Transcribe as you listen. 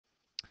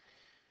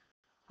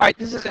All right,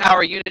 this is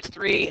our units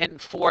 3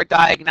 and 4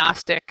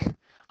 diagnostic.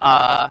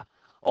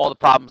 All the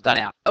problems done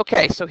out.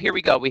 Okay, so here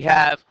we go. We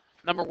have,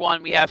 number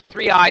 1, we have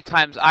 3i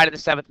times I to the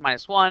 7th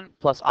minus 1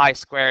 plus I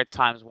squared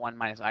times 1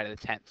 minus I to the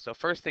 10th. So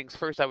first things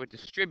first, I would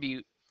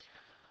distribute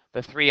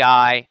the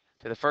 3i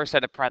to the first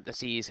set of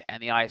parentheses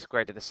and the I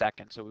squared to the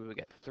second. So we would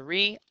get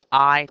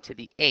 3i to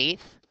the 8th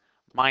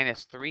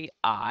minus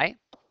 3i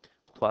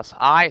plus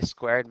I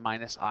squared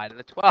minus I to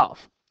the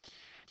 12th.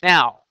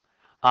 Now,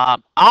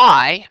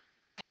 I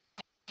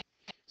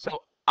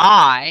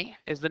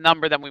is the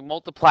number that we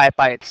multiply it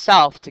by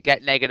itself to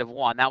get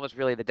 -1. That was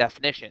really the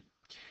definition.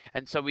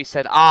 And so we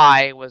said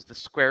I was the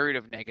square root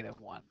of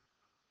 -1.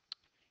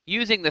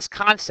 Using this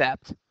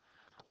concept,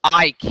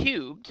 I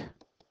cubed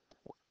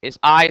is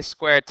I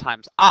squared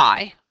times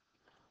I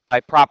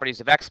by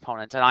properties of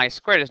exponents, and I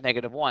squared is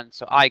 -1,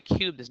 so I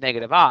cubed is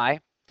 -I,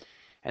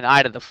 and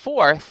I to the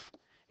 4th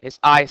is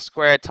I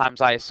squared times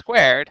I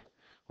squared,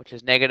 which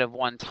is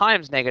 -1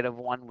 times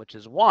 -1, which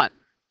is 1.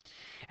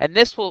 And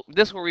this will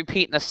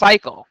repeat in a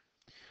cycle.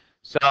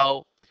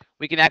 So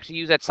we can actually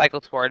use that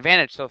cycle to our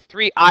advantage. So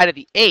 3i to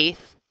the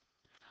 8th,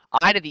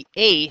 I to the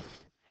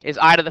 8th is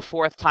I to the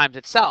 4th times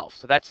itself.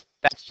 So that's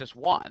just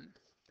 1.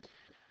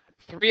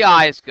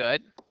 3i is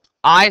good.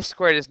 I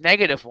squared is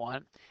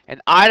 -1.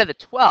 And I to the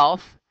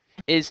 12th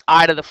is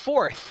I to the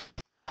 4th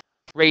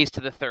raised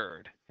to the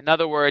 3rd. In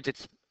other words,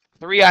 it's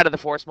 3i to the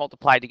 4th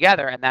multiplied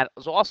together, and that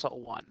is also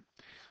 1.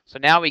 So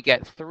now we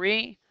get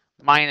 3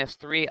 minus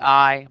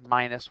 3i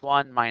minus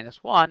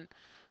 1,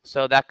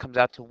 so that comes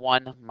out to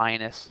 1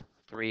 minus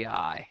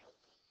 3i,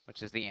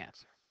 which is the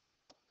answer.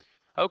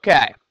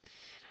 Okay,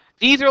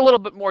 these are a little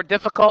bit more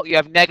difficult. You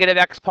have negative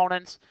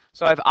exponents,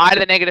 so I have I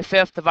to the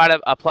 -5th divided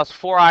plus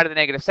 4i to the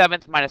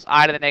 -7th minus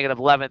I to the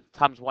 -11th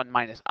times 1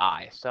 minus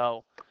I.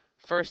 So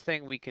first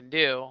thing we can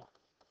do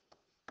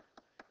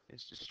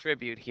is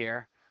distribute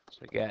here, so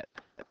we get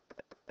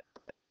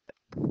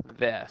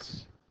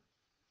this.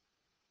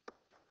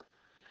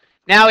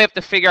 Now we have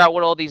to figure out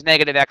what all these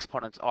negative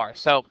exponents are.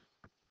 So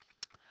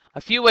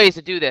a few ways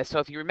to do this. So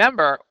if you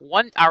remember,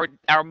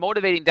 our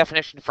motivating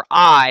definition for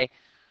I,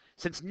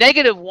 since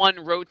 -1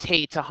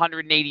 rotates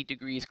 180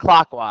 degrees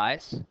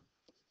clockwise,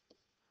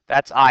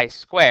 that's I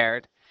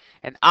squared,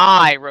 and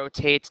I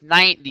rotates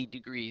 90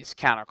 degrees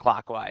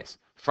counterclockwise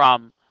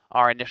from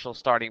our initial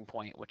starting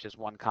point, which is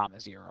 1,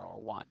 0 or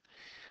 1.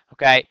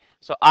 Okay,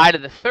 so I to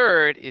the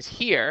 3rd is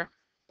here,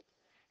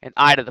 and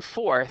I to the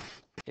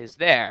 4th is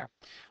there.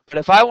 But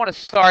if I want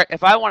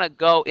to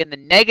go in the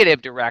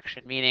negative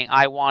direction, meaning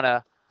I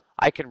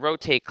can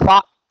rotate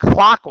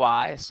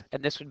clockwise,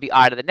 and this would be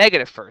I to the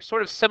 -1st.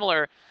 Sort of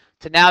similar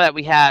to now that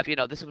we have,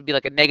 this would be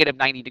like a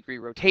 -90-degree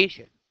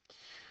rotation.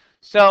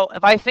 So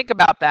if I think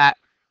about that,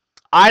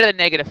 I to the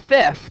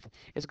 -5th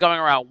is going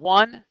around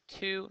 1,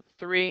 2,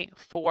 3,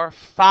 4,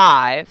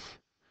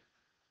 5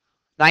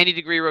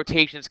 90-degree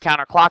rotations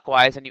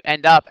counterclockwise, and you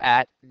end up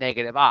at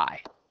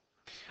 -I.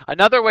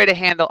 Another way to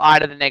handle I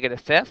to the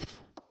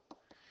 -5th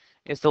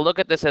is to look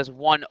at this as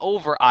 1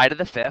 over I to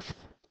the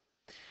 5th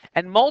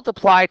and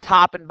multiply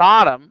top and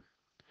bottom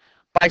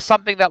by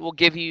something that will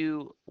give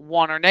you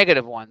 1 or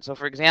 -1. So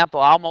for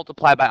example, I'll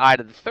multiply by I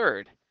to the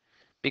 3rd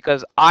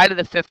because I to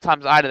the 5th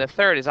times I to the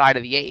 3rd is I to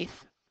the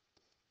 8th.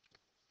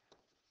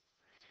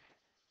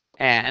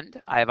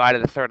 And I have I to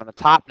the 3rd on the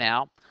top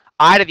now.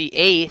 I to the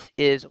 8th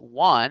is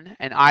 1,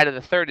 and I to the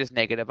 3rd is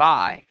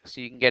 -I.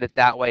 So you can get it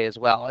that way as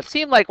well. It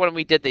seemed like when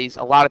we did these,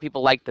 a lot of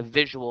people liked the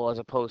visual as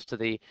opposed to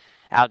the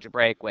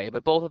algebraic way,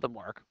 but both of them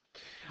work.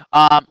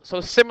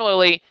 So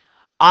similarly,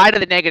 I to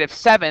the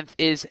 -7th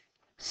is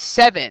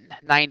 7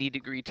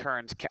 90-degree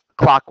turns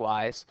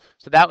clockwise.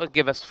 So that would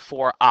give us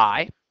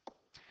 4i.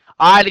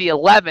 I to the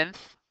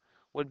 11th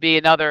would be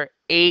another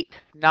 8,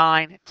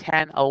 9,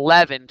 10,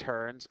 11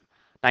 turns,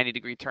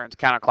 90-degree turns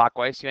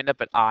counterclockwise. So you end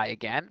up at I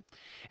again.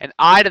 And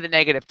I to the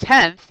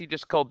 -10th, you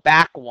just go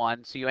back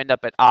 1, so you end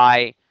up at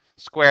I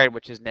squared,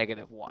 which is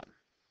 -1.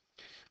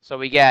 So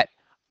we get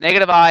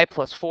 -I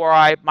plus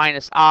 4i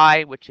minus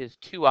I, which is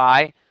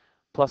 2i,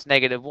 plus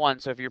 -1.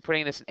 So if you're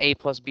putting this in a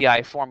plus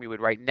bi form, you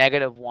would write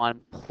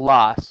 -1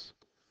 plus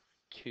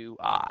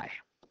 2i.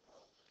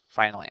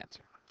 Final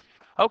answer.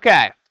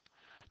 Okay.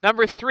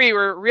 Number 3,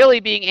 we're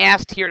really being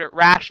asked here to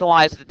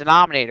rationalize the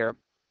denominator.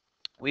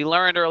 We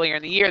learned earlier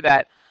in the year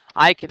that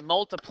I can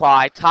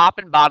multiply top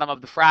and bottom of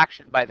the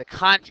fraction by the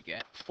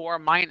conjugate, 4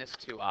 minus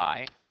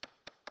 2i,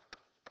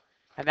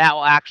 and that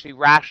will actually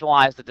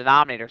rationalize the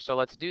denominator. So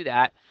let's do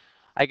that.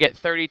 I get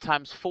 30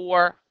 times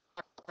 4,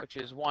 which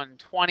is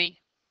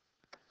 120.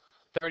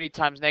 30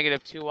 times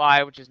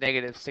 -2i, which is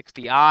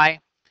 -60i.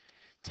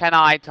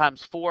 10i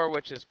times 4,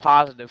 which is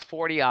positive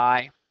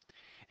 40i.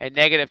 And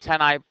positive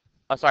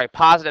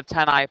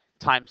 10i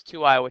times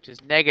 2i, which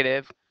is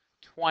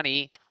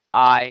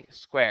 -20i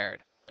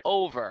squared,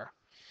 over.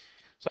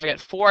 So I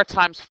get 4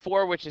 times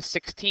 4, which is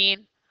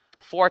 16.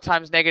 4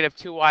 times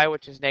 -2i,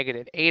 which is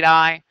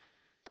 -8i.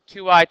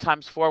 2i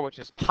times 4, which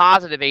is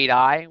positive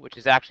 8i, which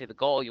is actually the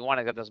goal. You want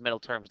to get those middle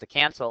terms to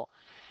cancel.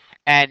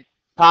 And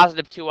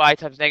positive 2i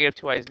times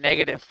 -2i is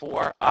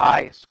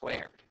 -4i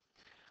squared.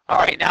 All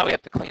right, now we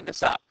have to clean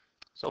this up.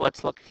 So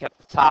let's look at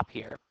the top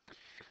here.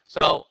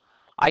 So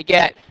I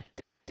get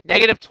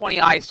negative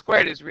 20i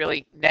squared is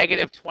really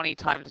negative 20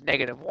 times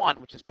negative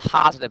 1, which is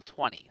positive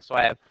 20. So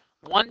I have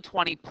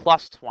 120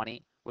 plus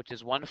 20, which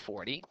is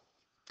 140.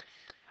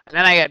 And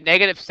then I get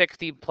negative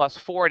 60 plus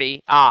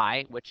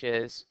 40i, which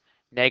is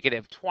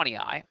negative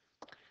 20i,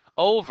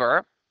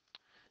 over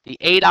the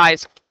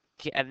 8i's,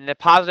 and the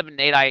positive and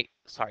 8i,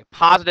 sorry,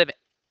 positive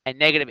and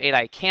negative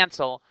 8i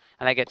cancel,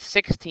 and I get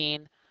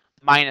 16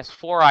 minus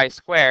 4i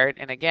squared,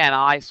 and again,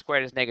 I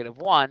squared is negative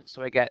 1,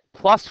 so I get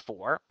plus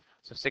 4,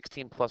 so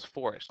 16 plus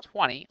 4 is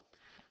 20,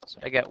 so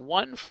I get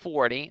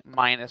 140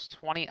 minus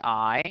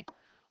 20i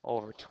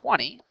over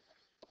 20,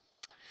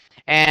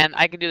 and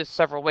I can do this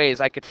several ways.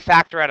 I could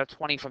factor out a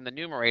 20 from the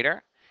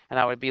numerator, and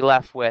I would be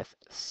left with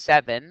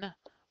 7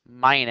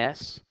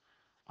 minus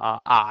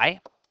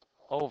I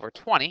over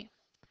 20,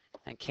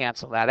 and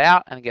cancel that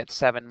out and get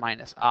 7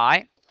 minus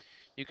I.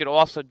 You could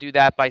also do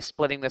that by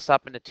splitting this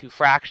up into two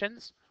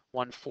fractions,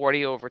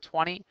 140 over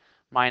 20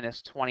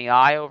 minus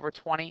 20I over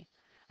 20,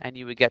 and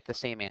you would get the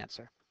same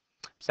answer,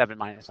 7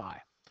 minus I.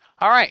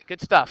 All right,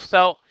 good stuff.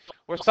 So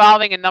we're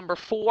solving in number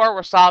 4.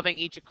 We're solving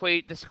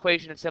this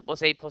equation in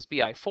simplest a plus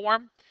bi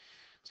form.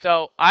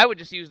 So I would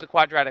just use the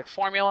quadratic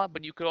formula,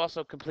 but you could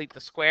also complete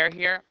the square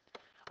here.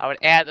 I would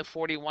add the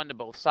 41 to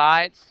both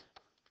sides.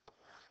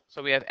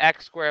 So we have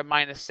x squared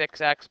minus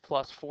 6x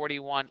plus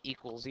 41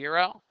 equals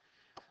 0.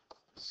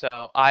 So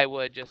I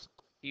would just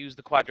use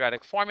the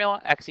quadratic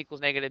formula. X equals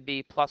negative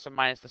b plus or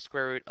minus the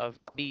square root of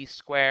b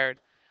squared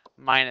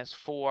minus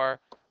 4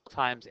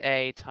 times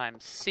a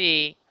times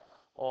c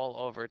all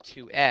over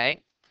 2a.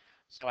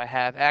 So I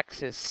have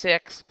x is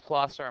 6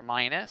 plus or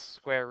minus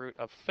square root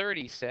of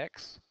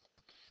 36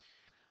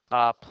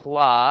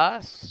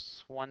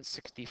 plus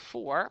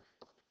 164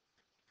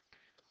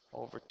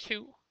 over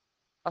 2.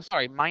 Oh,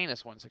 sorry,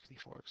 minus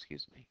 164,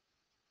 excuse me.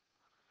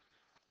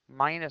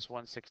 Minus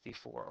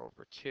 164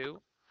 over 2.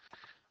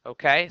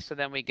 Okay, so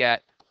then we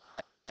get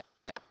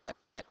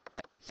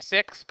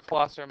 6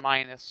 plus or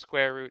minus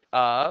square root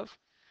of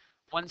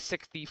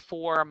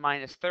 164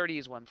 minus 30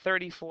 is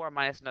 134,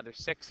 minus another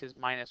 6 is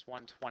minus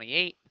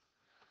 128,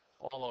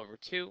 all over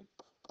 2.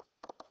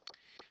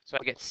 So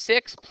I get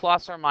 6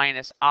 plus or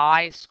minus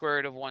I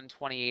squared of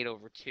 128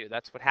 over 2.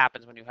 That's what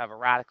happens when you have a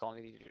radical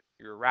underneath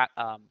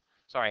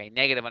a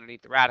negative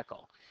underneath the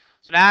radical.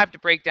 So now I have to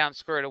break down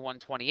square root of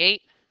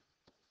 128.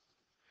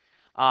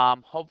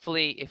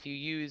 Hopefully, if you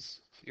use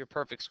your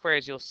perfect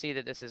squares, you'll see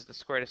that this is the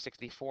square root of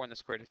 64 and the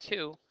square root of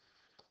 2,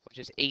 which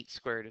is 8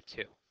 square root of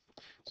 2.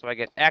 So I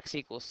get x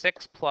equals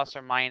 6 plus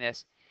or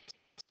minus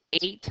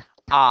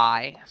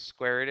 8i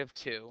square root of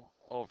 2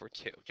 over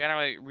 2.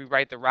 Generally, we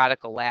write the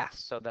radical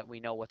last so that we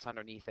know what's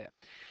underneath it.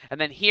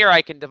 And then here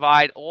I can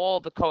divide all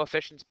the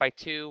coefficients by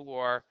 2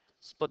 or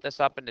split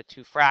this up into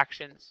two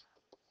fractions,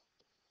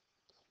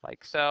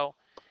 like so.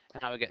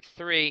 And I would get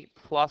 3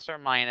 plus or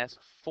minus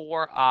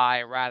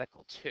 4i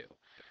radical 2.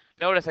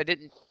 Notice I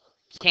didn't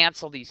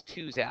cancel these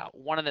 2's out.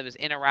 One of them is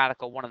in a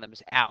radical, one of them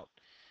is out.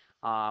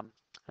 And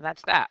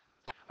that's that.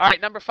 All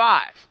right, number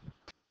 5.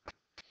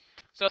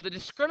 So the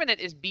discriminant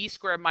is b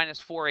squared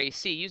minus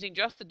 4ac. Using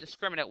just the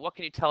discriminant, what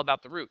can you tell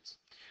about the roots?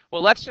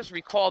 Well, let's just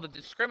recall the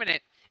discriminant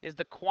is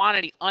the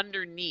quantity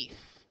underneath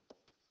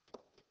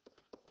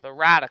the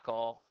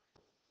radical.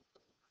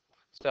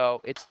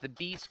 So it's the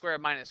b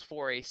squared minus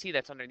 4ac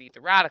that's underneath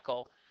the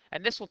radical.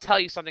 And this will tell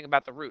you something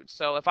about the roots.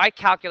 So if I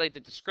calculate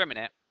the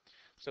discriminant,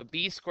 so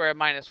b squared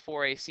minus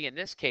 4ac in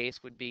this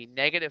case would be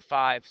negative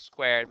 5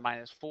 squared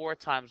minus 4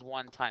 times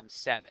 1 times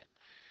 7,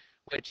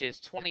 which is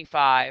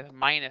 25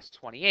 minus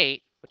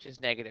 28, which is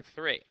negative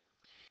 3.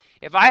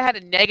 If I had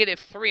a negative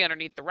 3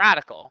 underneath the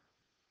radical,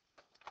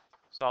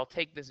 so I'll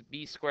take this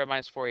b squared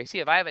minus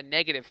 4ac. If I have a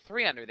negative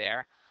 3 under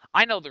there,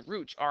 I know the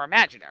roots are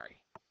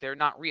imaginary. They're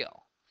not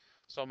real.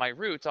 So my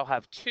roots, I'll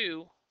have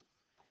 2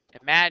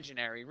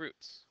 imaginary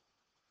roots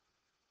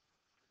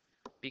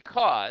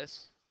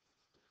because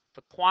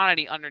the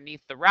quantity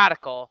underneath the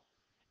radical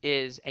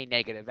is a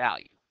negative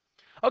value.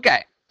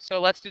 Okay,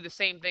 so let's do the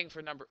same thing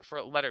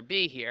for letter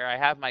B here. I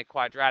have my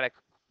quadratic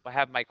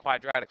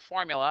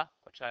formula,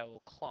 which I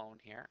will clone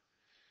here.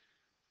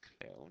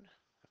 Clone.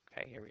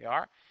 Okay, here we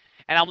are.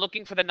 And I'm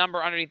looking for the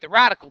number underneath the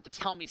radical to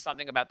tell me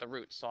something about the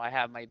roots. So I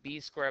have my b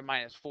squared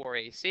minus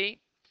 4ac,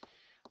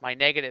 my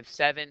negative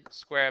 7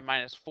 squared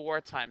minus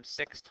 4 times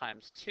 6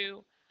 times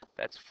 2.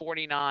 That's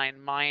 49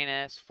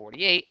 minus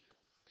 48,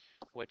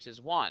 which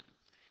is 1.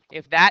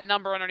 If that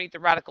number underneath the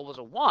radical was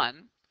a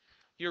 1,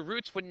 your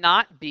roots would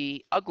not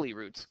be ugly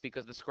roots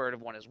because the square root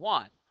of 1 is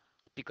 1,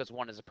 because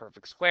 1 is a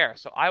perfect square.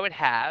 So I would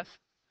have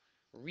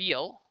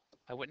real,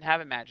 I wouldn't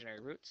have imaginary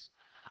roots.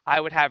 I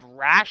would have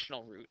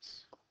rational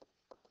roots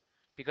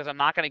because I'm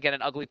not going to get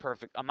an ugly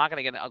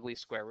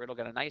square root. I'll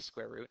get a nice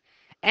square root.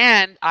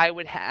 And I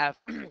would have,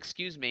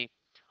 excuse me,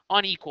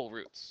 unequal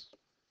roots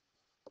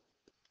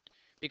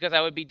because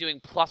I would be doing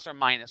plus or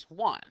minus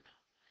 1.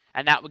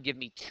 And that would give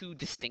me 2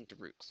 distinct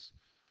roots.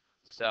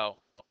 So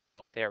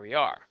there we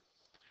are.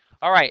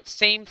 All right,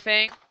 same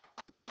thing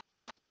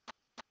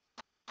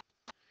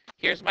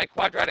Here's my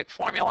quadratic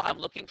formula. I'm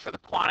looking for the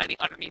quantity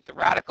underneath the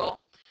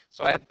radical.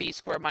 So I have b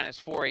squared minus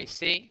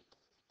 4ac.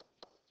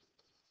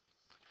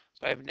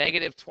 So I have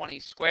negative 20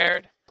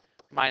 squared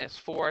minus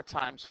 4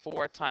 times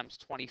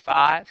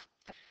 25.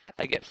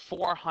 I get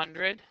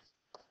 400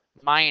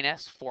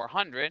 minus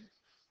 400,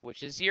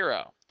 which is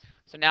 0.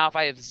 So now if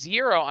I have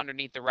 0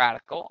 underneath the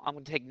radical, I'm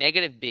going to take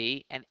negative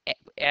b and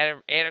add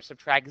or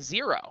subtract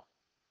 0.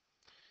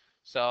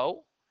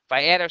 So if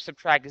I add or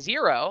subtract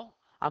 0,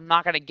 I'm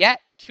not going to get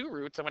 2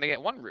 roots. I'm going to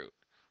get 1 root.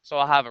 So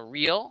I'll have 1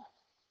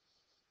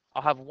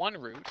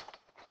 root.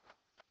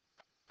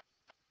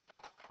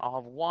 I'll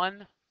have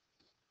 1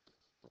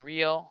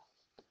 real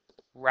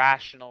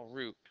rational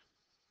root.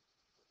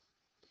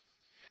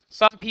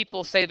 Some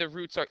people say the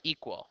roots are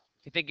equal.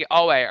 You think,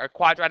 oh, wait, our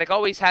quadratic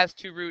always has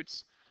 2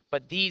 roots,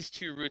 but these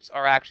 2 roots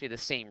are actually the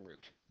same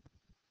root.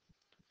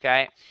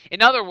 Okay?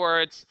 In other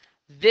words,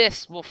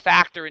 this will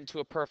factor into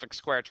a perfect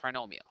square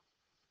trinomial.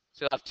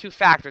 So you'll have 2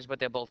 factors, but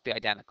they'll both be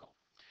identical.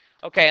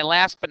 Okay, and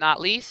last but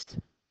not least,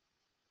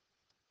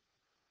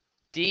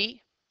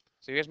 D.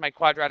 So here's my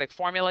quadratic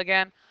formula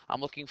again.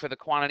 I'm looking for the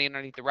quantity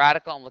underneath the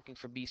radical. I'm looking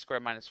for b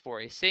squared minus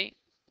 4ac.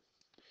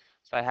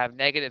 So I have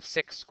negative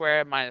 6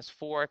 squared minus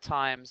 4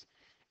 times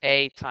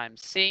a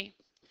times c.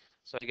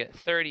 So I get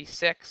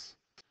 36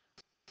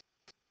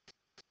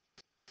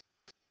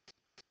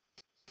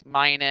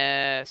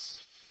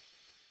 minus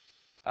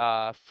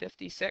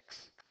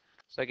 56.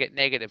 So I get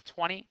negative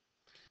 20.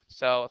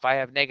 So if I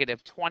have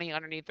negative 20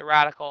 underneath the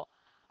radical,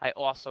 I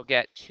also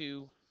get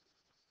 2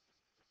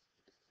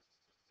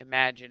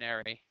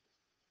 imaginary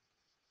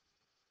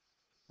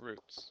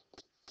roots.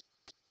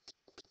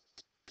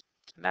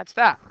 And that's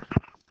that.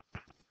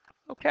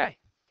 Okay.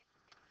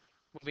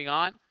 Moving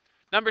on.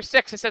 Number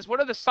 6, it says, what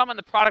are the sum and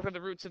the product of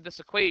the roots of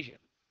this equation?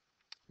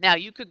 Now,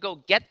 you could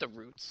go get the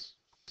roots,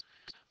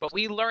 but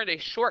we learned a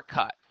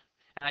shortcut,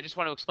 and I just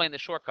want to explain the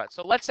shortcut.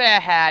 So let's say I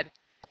had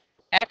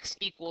x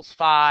equals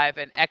 5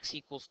 and x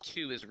equals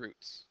 2 as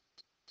roots.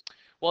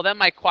 Well, then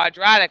my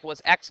quadratic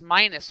was x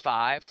minus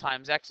 5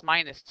 times x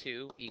minus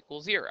 2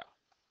 equals 0.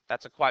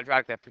 That's a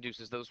quadratic that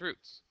produces those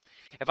roots.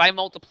 If I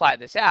multiply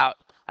this out,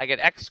 I get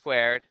x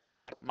squared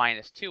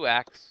minus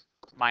 2x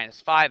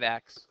minus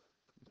 5x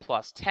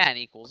plus 10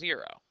 equals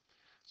 0.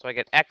 So I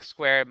get x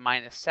squared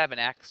minus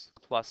 7x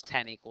plus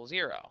 10 equals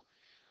 0.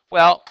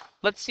 Well,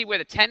 let's see where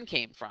the 10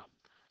 came from.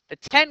 The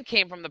 10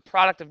 came from the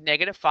product of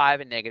negative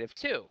 5 and negative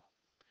 2,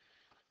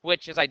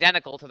 which is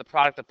identical to the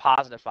product of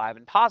positive 5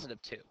 and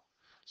positive 2.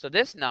 So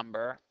this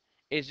number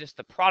is just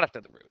the product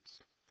of the roots.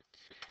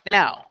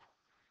 Now,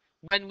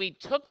 when we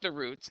took the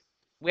roots,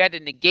 we had to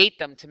negate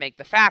them to make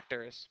the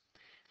factors.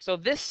 So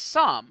this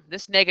sum,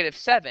 this negative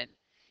 7,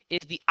 is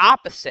the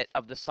opposite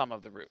of the sum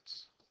of the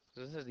roots.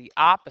 So this is the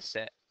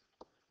opposite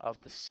of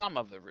the sum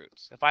of the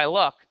roots. If I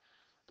look,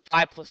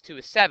 5 plus 2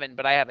 is 7,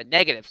 but I have a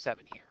negative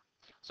 7 here.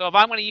 So if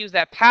I'm going to use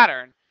that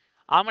pattern,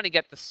 I'm going to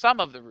get the sum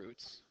of the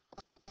roots.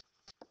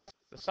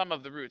 The sum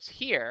of the roots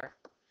here,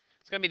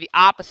 it's going to be the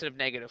opposite of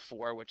negative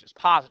 4, which is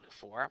positive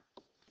 4.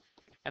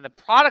 And the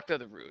product of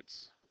the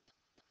roots,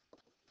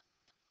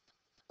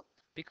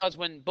 because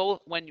when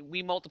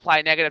we multiply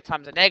a negative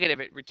times a negative,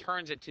 it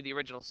returns it to the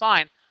original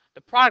sign.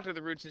 The product of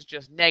the roots is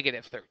just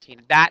negative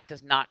 13. That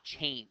does not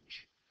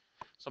change.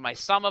 So my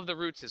sum of the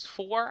roots is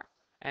 4,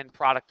 and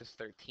product is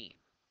 13.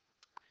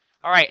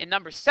 All right, in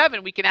number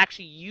 7, we can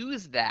actually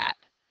use that.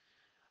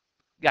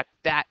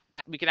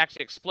 We can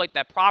actually exploit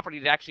that property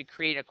to actually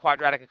create a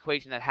quadratic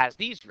equation that has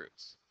these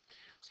roots.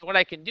 So what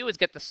I can do is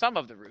get the sum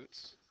of the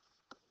roots,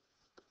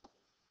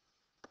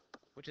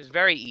 which is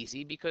very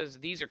easy because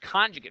these are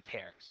conjugate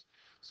pairs.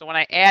 So when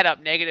I add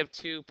up negative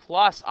 2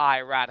 plus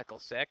I radical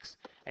 6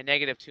 and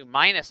negative 2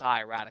 minus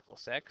I radical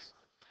 6,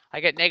 I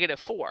get negative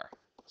 4.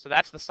 So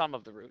that's the sum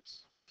of the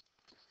roots.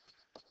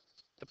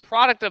 The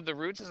product of the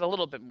roots is a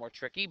little bit more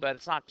tricky, but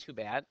it's not too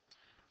bad.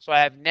 So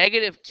I have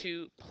negative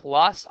 2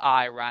 plus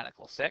I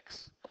radical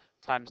 6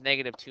 times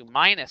negative 2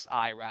 minus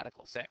I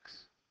radical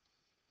 6.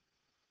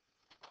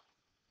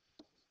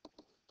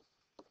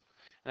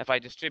 And if I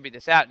distribute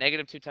this out,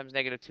 negative 2 times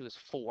negative 2 is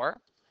 4.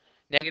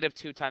 Negative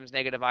 2 times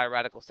negative I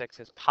radical 6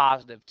 is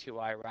positive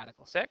 2I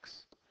radical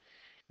 6.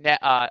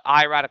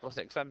 I radical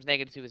 6 times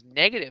negative 2 is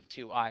negative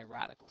 2I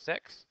radical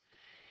 6.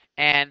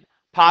 And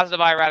positive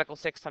I radical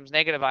 6 times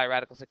negative I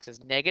radical 6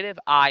 is negative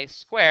I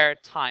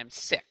squared times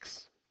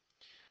 6.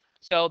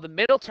 So the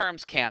middle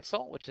terms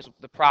cancel, which is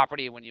the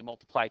property when you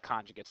multiply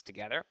conjugates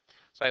together.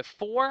 So I have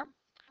 4.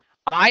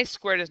 I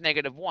squared is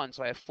negative 1,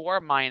 so I have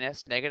 4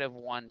 minus negative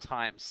 1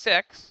 times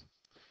 6.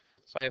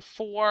 So I have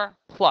 4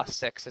 plus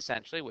 6,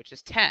 essentially, which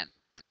is 10.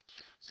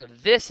 So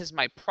this is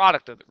my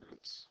product of the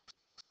roots.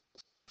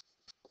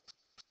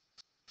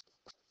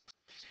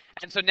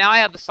 And so now I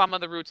have the sum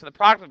of the roots and the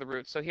product of the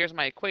roots. So here's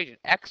my equation.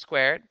 X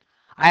squared.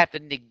 I have to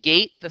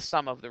negate the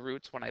sum of the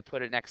roots when I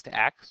put it next to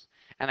x.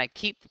 And I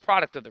keep the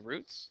product of the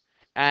roots.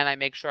 And I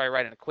make sure I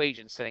write an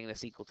equation setting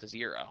this equal to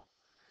 0.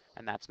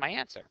 And that's my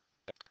answer.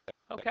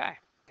 Okay.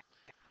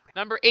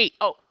 Number 8.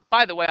 Oh,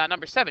 by the way, on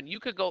number 7, you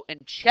could go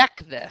and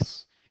check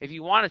this if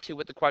you wanted to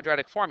with the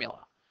quadratic formula.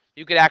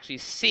 you could actually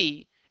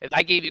see, if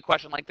I gave you a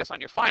question like this on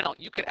your final,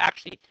 you could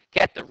actually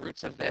get the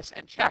roots of this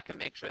and check and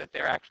make sure that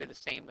they're actually the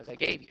same as I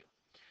gave you.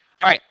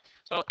 All right,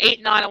 so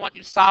 8, 9, I want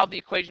you to solve the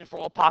equation for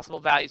all possible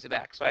values of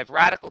x. So I have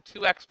radical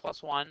 2x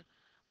plus 1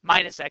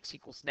 minus x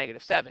equals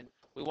negative 7.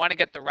 We want to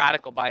get the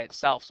radical by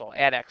itself, so I'll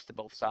add x to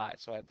both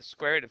sides. So I have the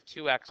square root of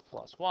 2x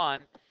plus 1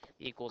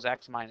 equals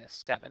x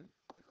minus 7.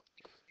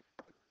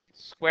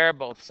 Square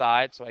both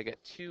sides, so I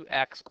get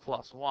 2x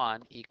plus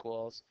 1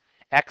 equals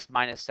x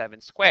minus 7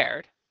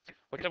 squared,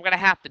 which I'm going to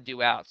have to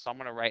do out, so I'm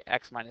going to write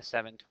x minus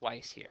 7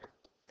 twice here.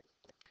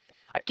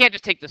 I can't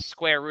just take the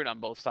square root on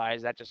both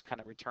sides. That just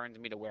kind of returns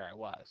me to where I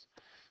was.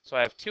 So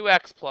I have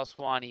 2x plus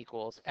 1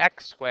 equals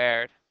x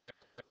squared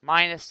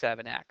minus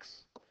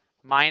 7x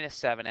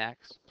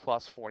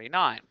plus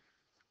 49.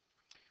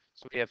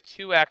 So we have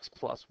 2x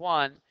plus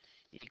 1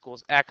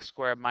 equals x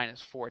squared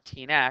minus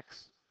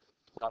 14x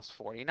plus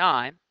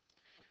 49.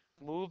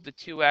 Move the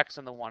 2x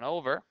and the 1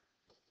 over,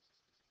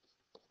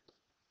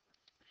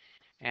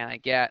 and we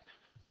get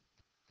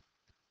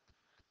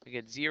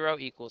 0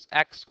 equals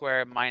x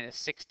squared minus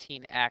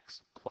 16x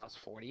plus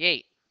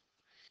 48.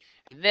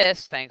 And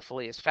this,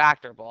 thankfully, is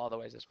factorable.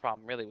 Otherwise, this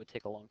problem really would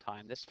take a long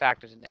time. This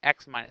factors into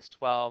x minus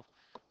 12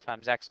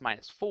 times x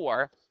minus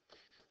 4.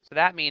 So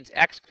that means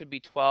x could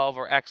be 12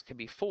 or x could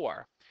be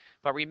 4.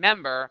 But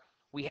remember,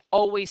 we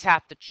always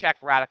have to check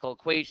radical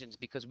equations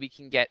because we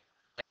can get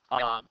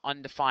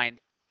undefined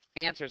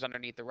answers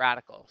underneath the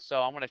radical.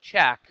 So I'm going to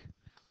check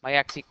my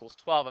x equals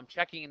 12. I'm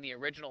checking in the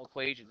original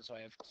equation. So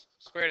I have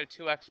square root of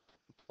 2x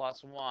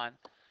plus 1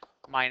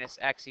 minus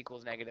x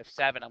equals negative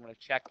 7. I'm going to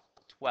check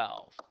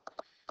 12.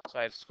 So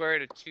I have square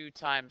root of 2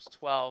 times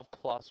 12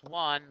 plus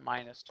 1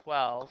 minus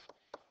 12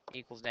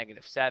 equals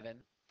negative 7.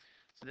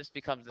 So this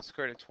becomes the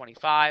square root of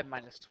 25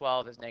 minus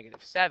 12 is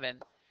negative 7.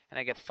 And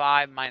I get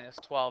 5 minus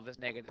 12 is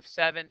negative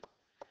 7.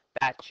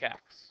 That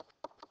checks.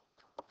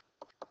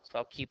 So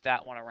I'll keep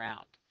that one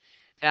around.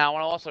 Now I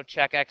want to also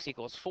check x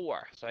equals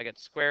 4. So I get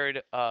square root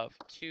of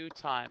 2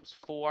 times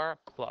 4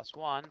 plus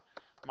 1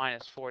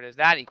 minus 4. Does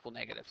that equal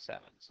negative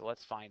 7? So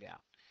let's find out.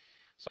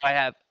 So I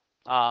have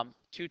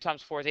 2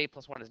 times 4 is 8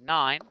 plus 1 is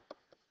 9.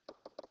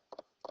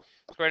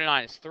 Square root of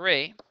 9 is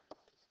 3.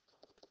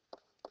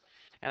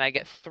 And I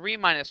get 3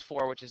 minus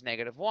 4, which is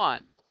negative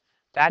 1.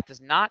 That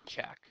does not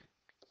check.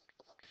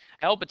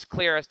 I hope it's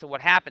clear as to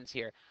what happens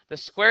here. The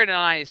square root of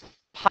 9 is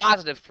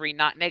positive 3,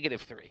 not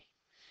negative 3.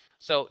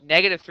 So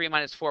negative 3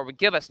 minus 4 would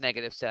give us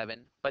negative 7.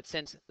 But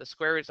since the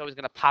square root is always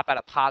going to pop out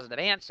a positive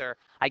answer,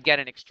 I get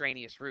an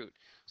extraneous root.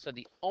 So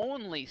the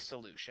only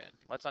solution,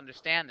 let's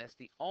understand this,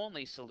 the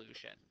only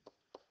solution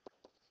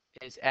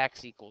is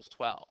x equals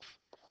 12.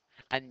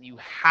 And you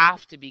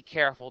have to be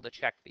careful to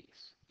check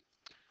these.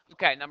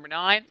 Okay, number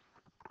 9.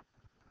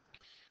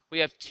 We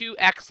have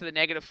 2x to the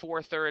negative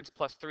 4 thirds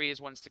plus 3 is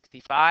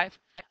 165.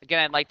 Again,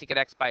 I'd like to get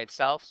x by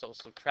itself, so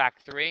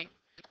subtract 3.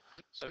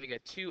 So we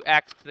get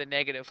 2x to the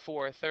negative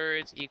 4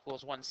 thirds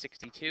equals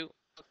 162.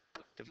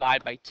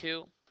 Divide by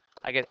 2.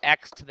 I get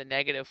x to the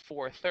negative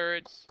 4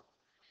 thirds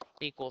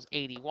equals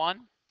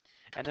 81.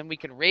 And then we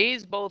can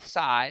raise both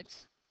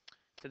sides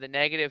to the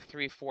negative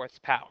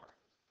 3/4 power.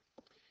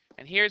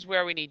 And here's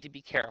where we need to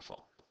be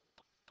careful.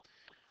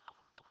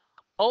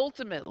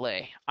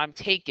 Ultimately, I'm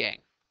taking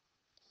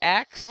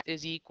x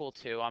is equal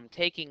to, I'm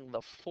taking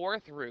the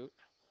 4th root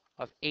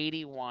of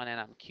 81 and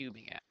I'm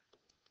cubing it.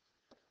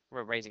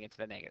 We're raising it to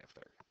the negative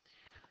 3rd.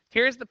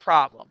 Here's the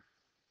problem.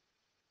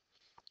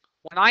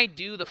 When I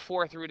do the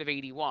 4th root of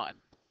 81,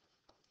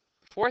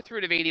 4th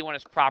root of 81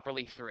 is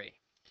properly 3.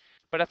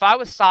 But if I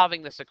was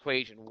solving this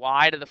equation,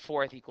 y to the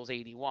 4th equals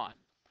 81,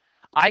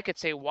 I could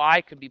say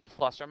y could be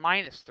plus or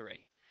minus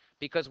 3.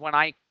 Because when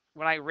I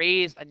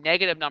raise a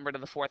negative number to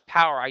the 4th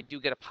power, I do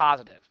get a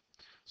positive.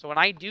 So when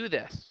I do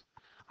this,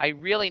 I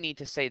really need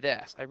to say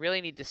this. I really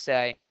need to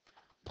say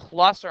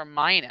plus or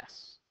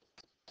minus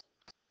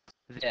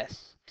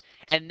this.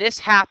 And this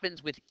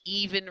happens with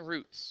even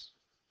roots.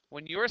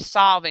 When you're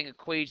solving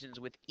equations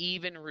with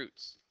even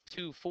roots,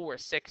 2, 4,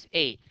 6,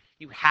 8,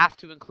 you have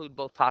to include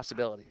both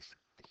possibilities.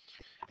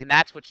 And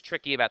that's what's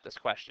tricky about this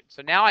question.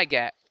 So now I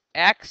get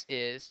x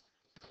is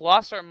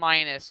plus or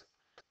minus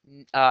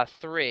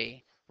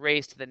 3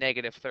 raised to the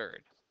negative 3rd.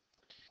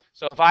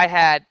 So if I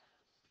had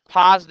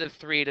positive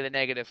 3 to the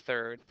negative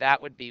 3rd,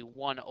 that would be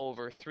 1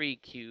 over 3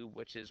 cubed,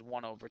 which is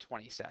 1 over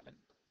 27.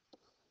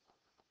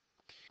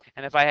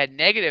 And if I had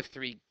negative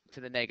 3 to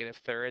the negative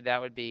 3rd,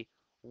 that would be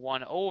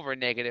 1 over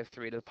negative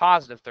 3 to the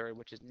positive 3rd,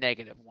 which is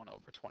negative 1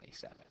 over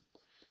 27.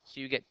 So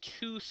you get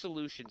two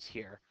solutions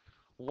here,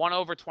 1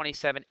 over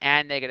 27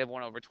 and negative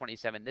 1 over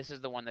 27. This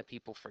is the one that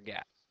people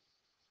forget.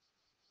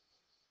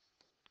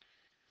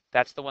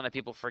 That's the one that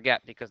people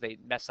forget because they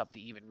mess up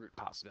the even root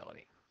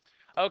possibility.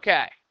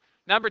 Okay,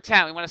 number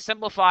 10, we want to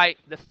simplify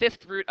the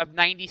 5th root of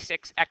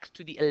 96x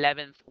to the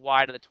 11th,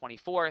 y to the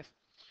 24th.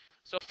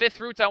 So 5th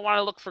roots, I want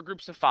to look for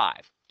groups of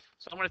 5.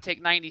 So I'm going to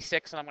take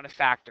 96 and I'm going to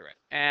factor it.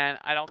 And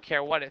I don't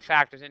care what it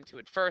factors into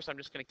at first. I'm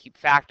just going to keep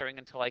factoring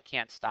until I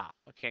can't stop.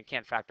 Okay, I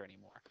can't factor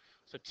anymore.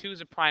 So 2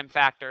 is a prime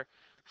factor.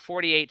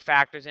 48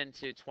 factors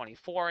into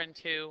 24 and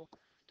 2.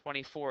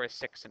 24 is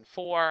 6 and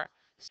 4.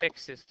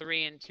 6 is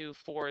 3 and 2.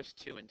 4 is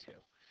 2 and 2.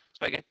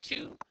 So I get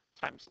 2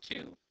 times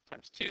 2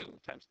 times 2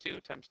 times 2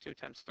 times 2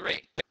 times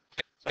 3.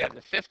 So I have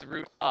the fifth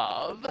root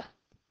of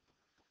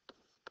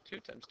 2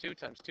 times 2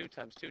 times 2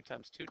 times 2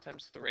 times 2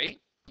 times 3.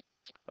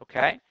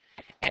 Okay?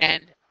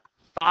 And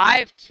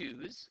 5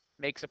 2's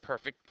makes a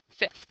perfect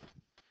fifth.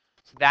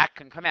 So that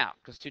can come out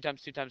because 2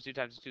 times 2 times 2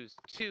 times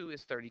 2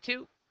 is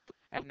 32.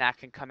 And that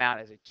can come out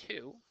as a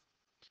 2.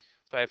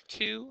 So I have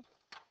 2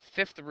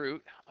 fifth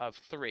root of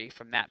 3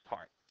 from that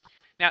part.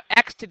 Now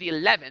x to the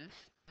 11th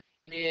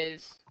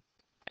is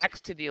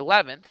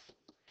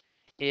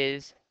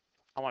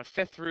I want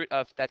fifth root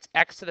of, that's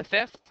x to the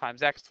 5th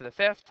times x to the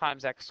 5th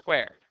times x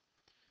squared.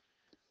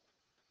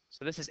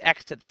 So this is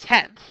x to the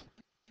 10th.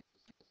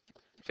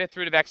 Fifth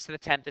root of x to the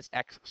 10th is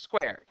x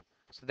squared.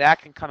 So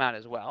that can come out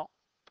as well.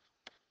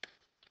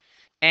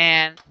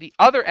 And the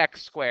other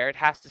x squared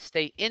has to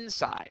stay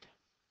inside.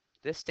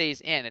 This stays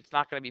in. It's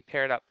not going to be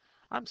paired up.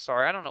 I'm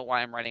sorry. I don't know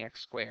why I'm writing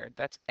x squared.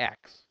 That's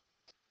x.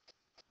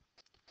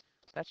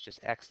 That's just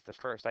x to the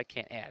first. I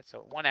can't add.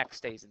 So 1x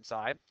stays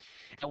inside.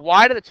 And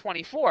y to the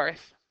 24th.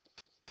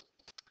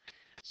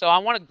 So I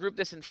want to group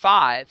this in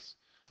fives.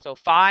 So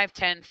 5,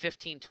 10,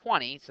 15,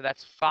 20. So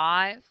that's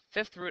 5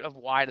 fifth root of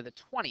y to the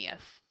 20th.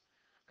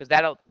 Because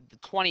the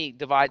 20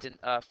 divides in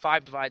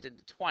 5 divides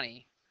into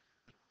 20.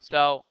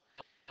 So,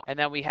 and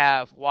then we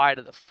have y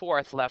to the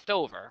 4th left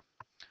over.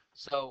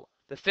 So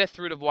the fifth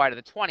root of y to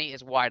the 20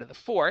 is y to the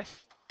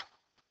 4th.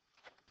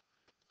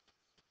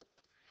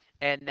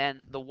 And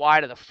then the y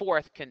to the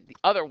 4th the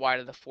other y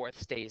to the 4th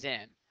stays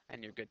in,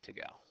 and you're good to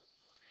go.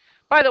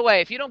 By the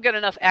way, if you don't get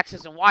enough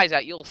x's and y's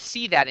out, you'll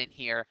see that in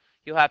here.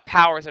 You'll have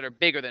powers that are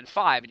bigger than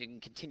 5, and you can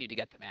continue to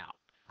get them out.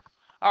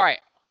 All right,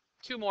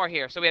 2 more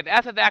here. So we have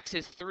f of x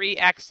is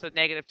 3x to the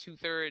negative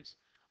 2/3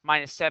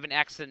 minus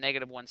 7x to the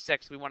negative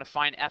 1/6. We want to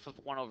find f of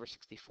 1 over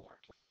 64.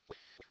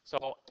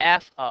 So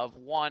f of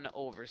 1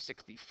 over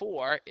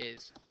 64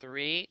 is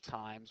 3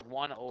 times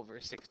 1 over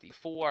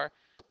 64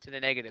 to the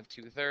negative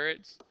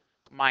 2/3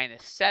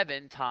 minus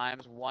 7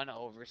 times 1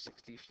 over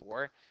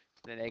 64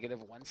 to the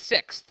negative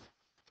 1/6.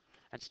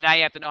 And so now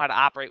you have to know how to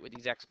operate with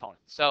these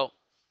exponents. So a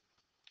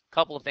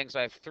couple of things. So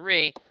I have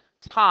 3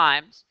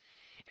 times.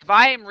 If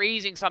I am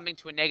raising something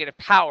to a negative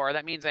power,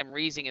 that means I'm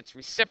raising its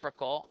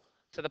reciprocal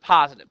to the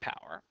positive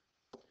power.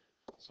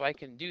 So I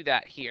can do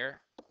that here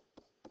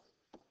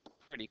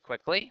pretty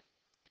quickly.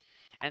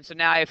 And so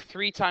now I have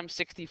 3 times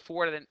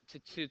 64 to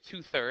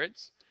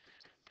 2/3.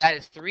 That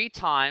is 3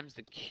 times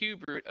the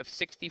cube root of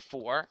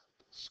 64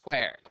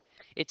 squared.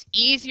 It's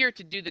easier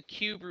to do the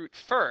cube root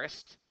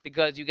first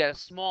because you get a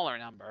smaller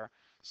number.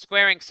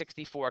 Squaring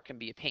 64 can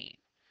be a pain.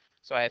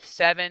 So I have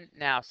 7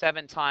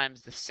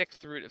 times the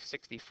 6th root of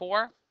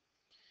 64.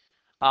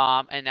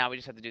 And now we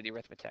just have to do the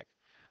arithmetic.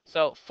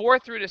 So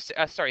third root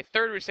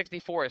of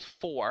 64 is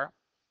 4.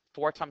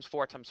 4 times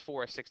 4 times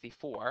 4 is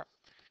 64.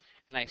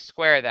 And I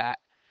square that.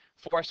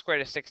 4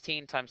 squared is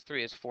 16 times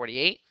 3 is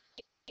 48.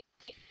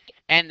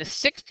 And the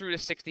 6th root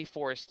of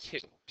 64 is 2.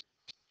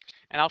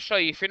 And I'll show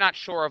you, if you're not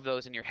sure of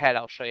those in your head,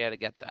 I'll show you how to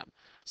get them.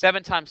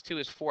 7 times 2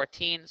 is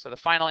 14, so the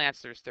final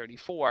answer is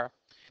 34.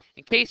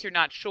 In case you're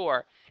not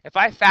sure, if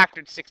I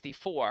factored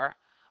 64,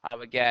 I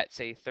would get,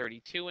 say,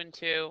 32 and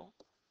 2,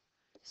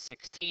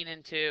 16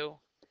 and 2,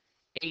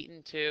 8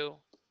 and 2,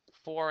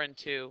 4 and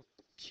 2,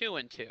 2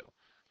 and 2.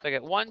 So I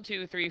get 1,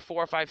 2, 3,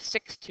 4, 5,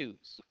 6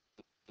 2's.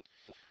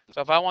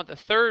 So if I want the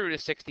third root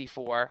of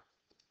 64,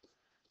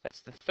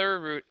 that's the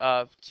third root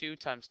of 2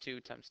 times 2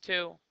 times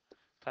 2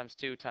 times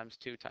 2 times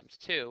 2 times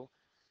 2.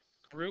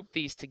 Group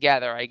these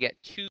together, I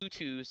get 2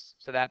 2's,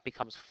 so that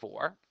becomes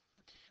 4.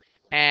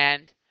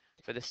 And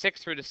for the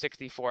sixth root of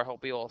 64, I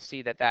hope you all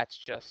see that that's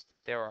just,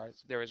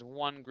 there is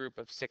one group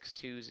of 6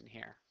 2's in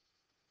here.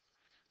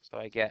 So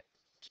I get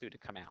 2 to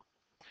come out.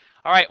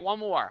 All right, one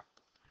more.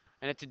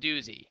 And it's a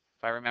doozy.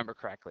 If I remember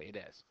correctly, it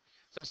is.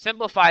 So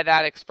simplify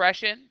that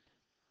expression.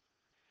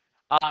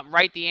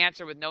 Write the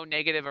answer with no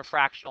negative or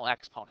fractional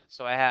exponents.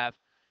 So I have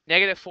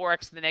negative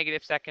 4x to the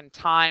negative second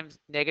times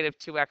negative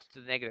 2x to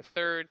the negative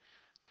third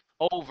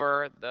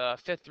over the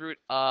fifth root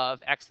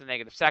of x to the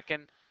negative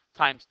second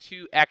times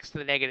 2x to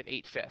the negative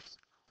 8/5.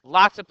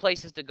 Lots of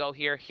places to go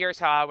here. Here's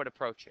how I would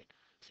approach it.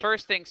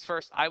 First things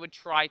first, I would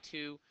try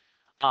to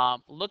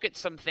look at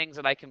some things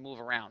that I can move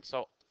around.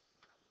 So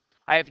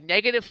I have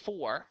negative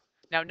 4.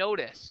 Now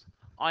notice,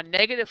 on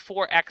negative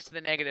 4x to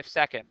the negative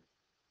second,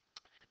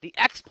 the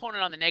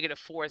exponent on the negative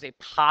 4 is a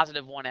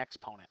positive 1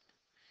 exponent.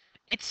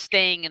 It's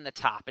staying in the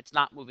top. It's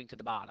not moving to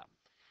the bottom.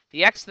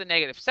 The x to the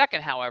negative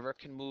second, however,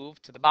 can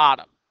move to the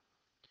bottom.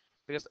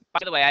 Because, by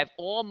the way, I have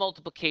all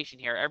multiplication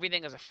here.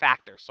 Everything is a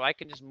factor, so I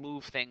can just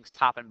move things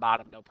top and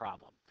bottom, no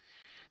problem.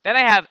 Then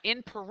I have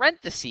in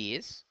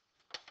parentheses,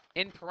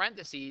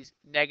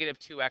 negative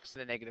 2x to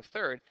the negative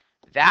third.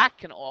 That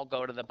can all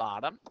go to the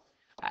bottom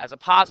as a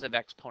positive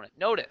exponent.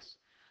 Notice,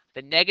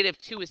 the negative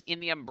 2 is in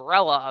the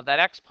umbrella of that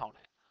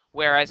exponent.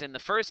 Whereas in the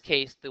first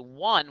case, the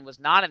 1 was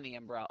not in the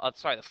umbrella.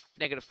 Sorry, the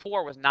negative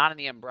 4 was not in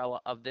the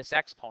umbrella of this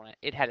exponent.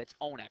 It had its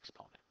own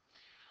exponent.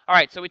 All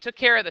right, so we took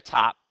care of the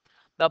top.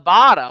 The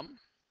bottom,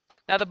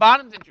 now the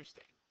bottom's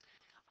interesting.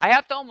 I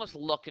have to almost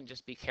look and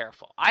just be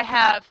careful. I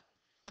have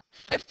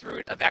fifth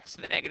root of x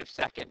to the negative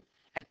second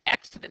and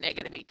x to the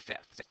negative 8/5.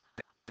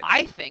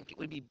 I think it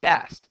would be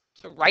best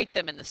to write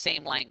them in the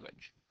same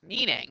language,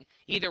 meaning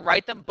either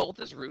write them both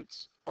as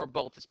roots or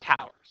both as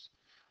powers.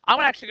 I'm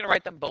actually going to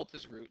write them both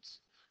as roots.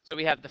 So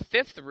we have the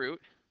fifth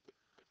root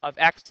of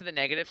x to the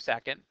negative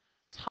second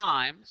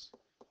times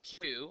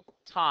 2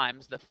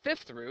 times the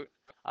fifth root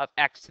of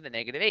x to the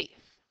negative 8th.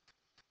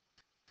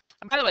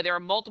 And by the way, there are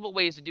multiple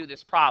ways to do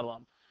this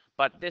problem,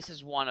 but this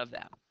is one of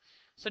them.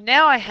 So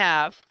now I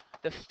have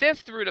the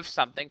fifth root of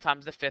something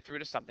times the fifth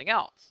root of something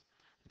else.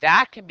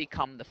 That can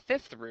become the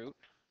fifth root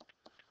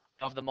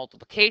of the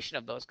multiplication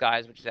of those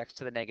guys, which is x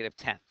to the negative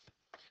 10th.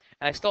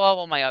 And I still have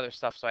all my other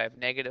stuff, so I have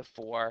negative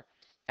 4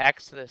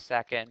 x to the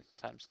second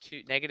times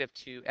negative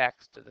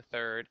 2x to the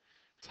third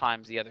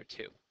times the other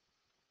 2.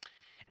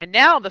 And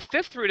now the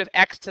fifth root of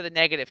x to the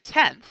negative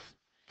 10th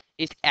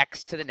is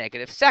x to the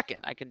negative second.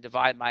 I can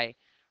divide my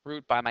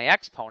root by my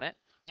exponent.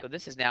 So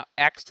this is now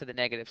x to the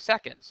negative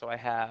second. So I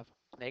have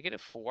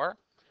negative 4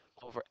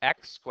 over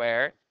x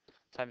squared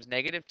times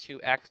negative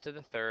 2x to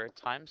the third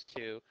times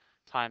 2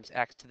 times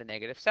x to the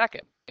negative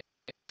second.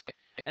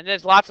 And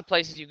there's lots of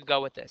places you can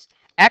go with this.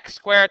 X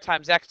squared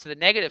times x to the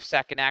negative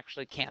second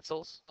actually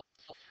cancels.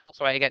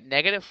 So I get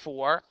negative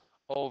 4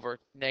 over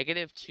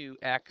negative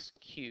 2x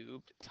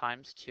cubed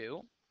times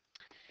 2.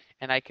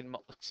 And I can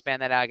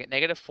expand that out. I get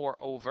negative 4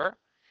 over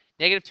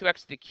negative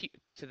 2x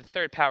to the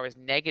third power is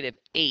negative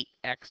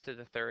 8x to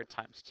the third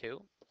times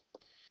 2.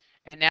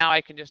 And now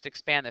I can just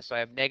expand this. So I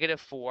have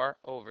negative 4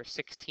 over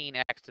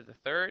 16x to the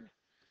third,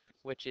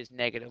 which is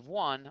negative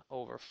 1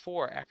 over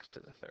 4x to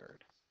the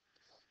third.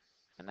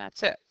 And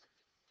that's it.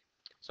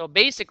 So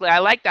basically, I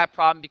like that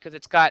problem because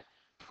it's got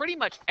pretty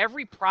much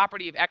every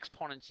property of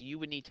exponents you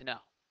would need to know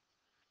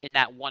in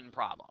that one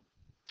problem.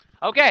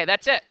 Okay,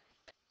 that's it.